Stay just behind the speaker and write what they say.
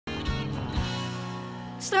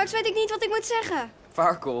Straks weet ik niet wat ik moet zeggen.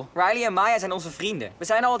 Farkle, Riley en Maya zijn onze vrienden. We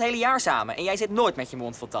zijn al het hele jaar samen en jij zit nooit met je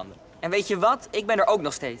mond vol tanden. En weet je wat? Ik ben er ook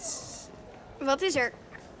nog steeds. Wat is er?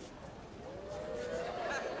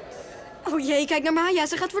 Oh jee, kijk naar Maya.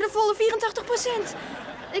 Ze gaat voor de volle 84%.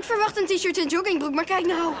 Ik verwacht een t-shirt en joggingbroek, maar kijk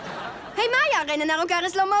nou. Hé Maya, rennen naar elkaar in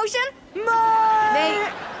slow motion? Maar... Nee.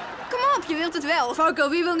 Kom op, je wilt het wel. Farkle,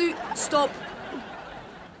 wie wil nu... Stop.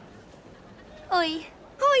 Hoi.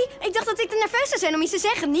 Hoi, ik dacht dat ik te nerveus zou zijn om iets te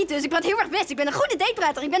zeggen. Niet dus, ik praat heel erg best. Ik ben een goede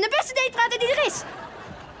dateprater. Ik ben de beste dateprater die er is.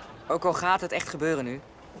 Ook al gaat het echt gebeuren nu.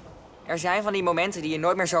 Er zijn van die momenten die je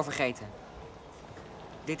nooit meer zal vergeten.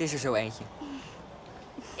 Dit is er zo eentje.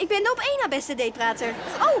 Ik ben de op één na beste dateprater.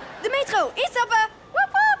 Oh, de metro. Instappen. Woep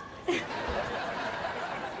woep.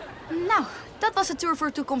 Nou, dat was de tour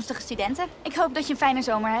voor toekomstige studenten. Ik hoop dat je een fijne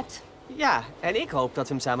zomer hebt. Ja, en ik hoop dat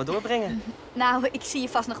we hem samen doorbrengen. Nou, ik zie je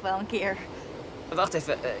vast nog wel een keer. Wacht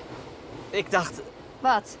even, ik dacht...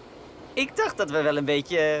 Wat? Ik dacht dat we wel een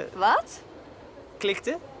beetje... Wat?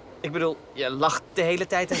 klikten. Ik bedoel, je lacht de hele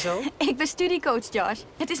tijd en zo. Ik ben studiecoach, Josh.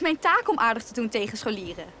 Het is mijn taak om aardig te doen tegen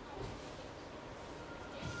scholieren.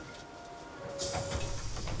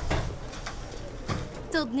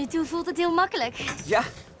 Tot nu toe voelt het heel makkelijk. Ja,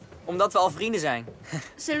 omdat we al vrienden zijn.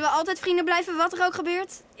 Zullen we altijd vrienden blijven, wat er ook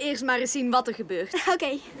gebeurt? Eerst maar eens zien wat er gebeurt.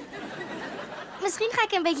 Oké. Misschien ga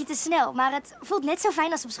ik een beetje te snel, maar het voelt net zo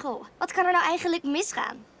fijn als op school. Wat kan er nou eigenlijk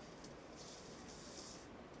misgaan?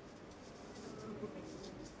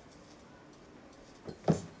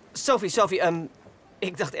 Sophie,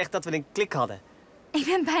 ik dacht echt dat we een klik hadden. Ik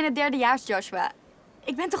ben bijna derdejaars, Joshua.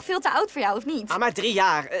 Ik ben toch veel te oud voor jou, of niet? Ah, maar 3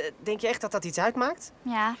 jaar. Denk je echt dat dat iets uitmaakt?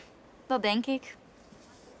 Ja, dat denk ik.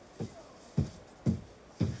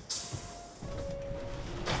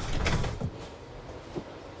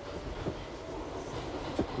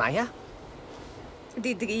 Maya?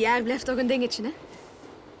 Die 3 jaar blijft toch een dingetje,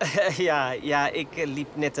 hè? Ja, ik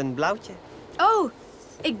liep net een blauwtje. Oh,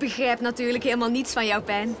 ik begrijp natuurlijk helemaal niets van jouw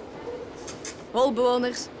pijn.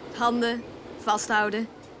 Holbewoners, handen, vasthouden.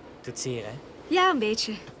 Doet zeer, hè? Ja, een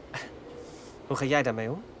beetje. Hoe ga jij daarmee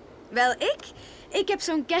om? Wel, ik heb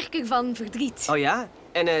zo'n kerker van verdriet. Oh ja?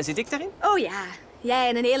 En zit ik daarin? Oh ja, jij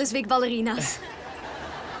en een hele zwik ballerina's.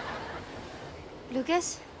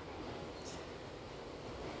 Lucas?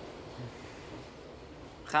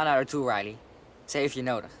 Ga naar haar toe, Riley. Ze heeft je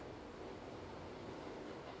nodig.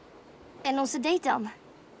 En onze date dan?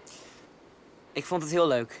 Ik vond het heel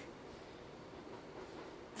leuk.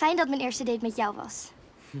 Fijn dat mijn eerste date met jou was.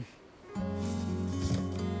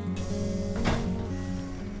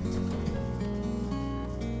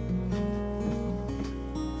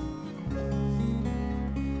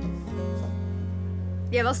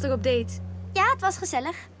 Jij was toch op date? Ja, het was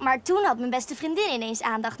gezellig. Maar toen had mijn beste vriendin ineens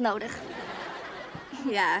aandacht nodig.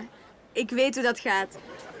 Ja, ik weet hoe dat gaat.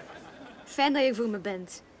 Fijn dat je voor me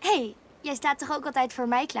bent. Hé, jij staat toch ook altijd voor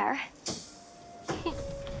mij klaar?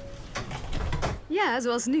 Ja,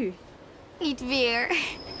 zoals nu. Niet weer.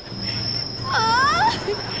 Oh!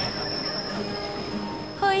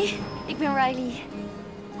 Hoi, ik ben Riley.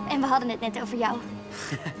 En we hadden het net over jou.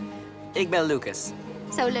 Ik ben Lucas.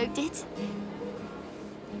 Zo leuk dit.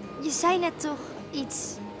 Je zei net toch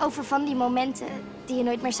iets over van die momenten die je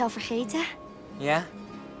nooit meer zal vergeten? Ja?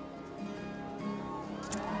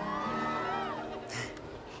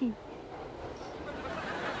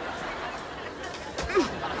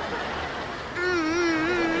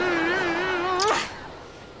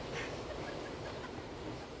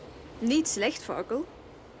 Niet slecht, Farkle.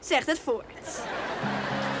 Zeg het voort.